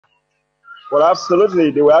Well,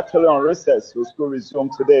 absolutely. They were actually on recess, so school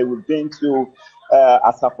resumed today. We've been to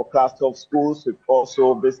Asafo Class 12 schools. We've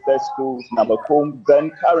also visited schools in Abakum.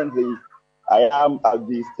 Then currently, I am at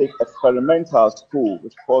the State Experimental School,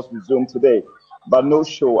 which of course resumed today. But no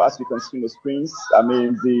show, as you can see on the screens. I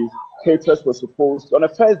mean, the caterers were supposed, on the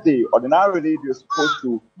first day, ordinarily, they were supposed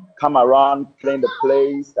to come around, clean the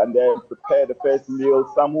place, and then prepare the first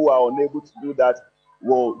meal. Some who are unable to do that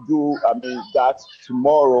will do, that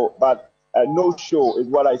tomorrow. But no show is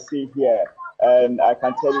what I see here, and I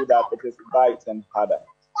can tell you that it is light and harder.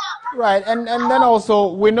 Right, and then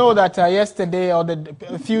also we know that yesterday or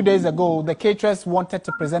a few days ago, the caterers wanted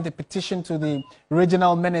to present a petition to the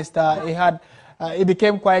regional minister. It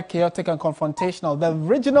became quite chaotic and confrontational. The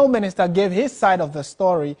regional minister gave his side of the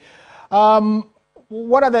story.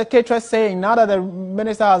 What are the caterers saying now that the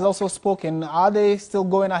minister has also spoken? Are they still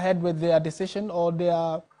going ahead with their decision, or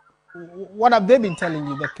what have they been telling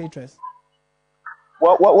you, the caterers?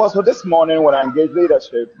 Well, so this morning when I engaged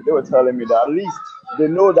leadership, they were telling me that at least they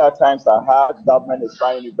know that times are hard. Government is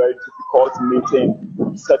finding it very difficult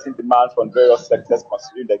meeting certain demands from various sectors,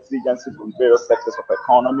 considering the exigencies from various sectors of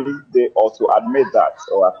economy. They also admit that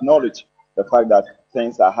or acknowledge the fact that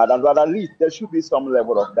things are hard. But at least there should be some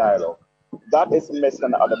level of dialogue. That is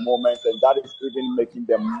missing at the moment, and that is even making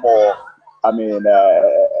them more,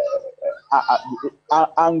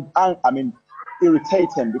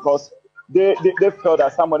 irritating, because they feel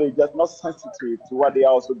that somebody is just not sensitive to what they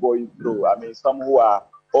are also going through. I mean, some who are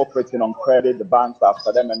operating on credit, the banks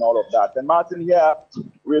after them and all of that. And Martin, here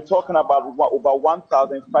we're talking about over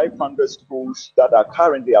 1,500 schools that are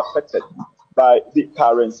currently affected by the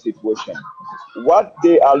current situation. What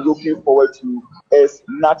they are looking forward to is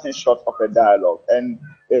nothing short of a dialogue. And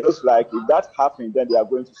it looks like if that happens, then they are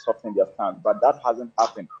going to soften their stance. But that hasn't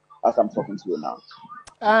happened as I'm talking to you now.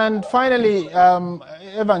 And finally,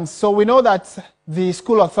 Evans, so we know that the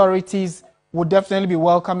school authorities would definitely be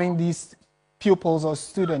welcoming these pupils or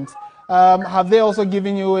students. Have they also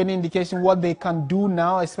given you any indication what they can do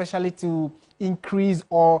now, especially to increase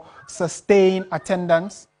or sustain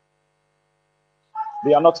attendance?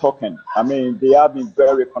 They are not talking. I mean, they have been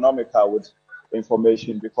very economical with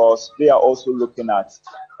information, because they are also looking at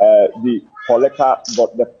the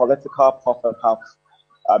political profit path.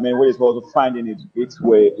 I mean, which is also finding its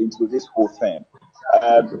way into this whole thing.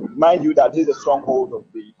 Mind you that this is a stronghold of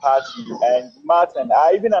the party. And Martin,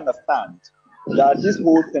 I even understand that this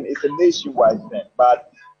whole thing is a nationwide thing.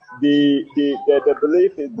 But the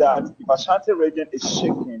belief is that if Ashanti Region is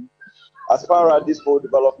shaking, as far as this whole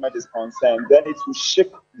development is concerned, then it will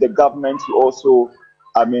shake the government to also,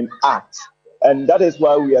 act. And that is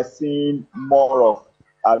why we are seeing more of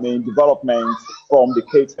development from the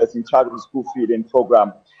caterers in charge of the school feeding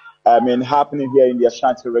program, happening here in the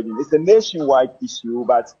Ashanti region. It's a nationwide issue,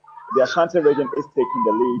 but the Ashanti region is taking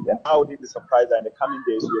the lead. And I wouldn't be surprised that in the coming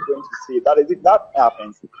days, we're going to see that if that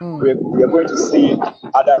happens, we are going to see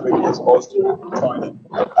other regions also joining.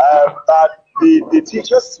 But the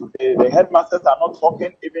teachers, the headmasters are not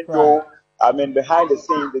talking, even though, behind the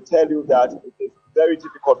scenes, they tell you that it is very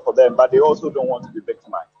difficult for them, but they also don't want to be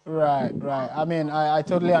victimized. Right. I mean, I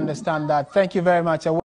totally understand that. Thank you very much.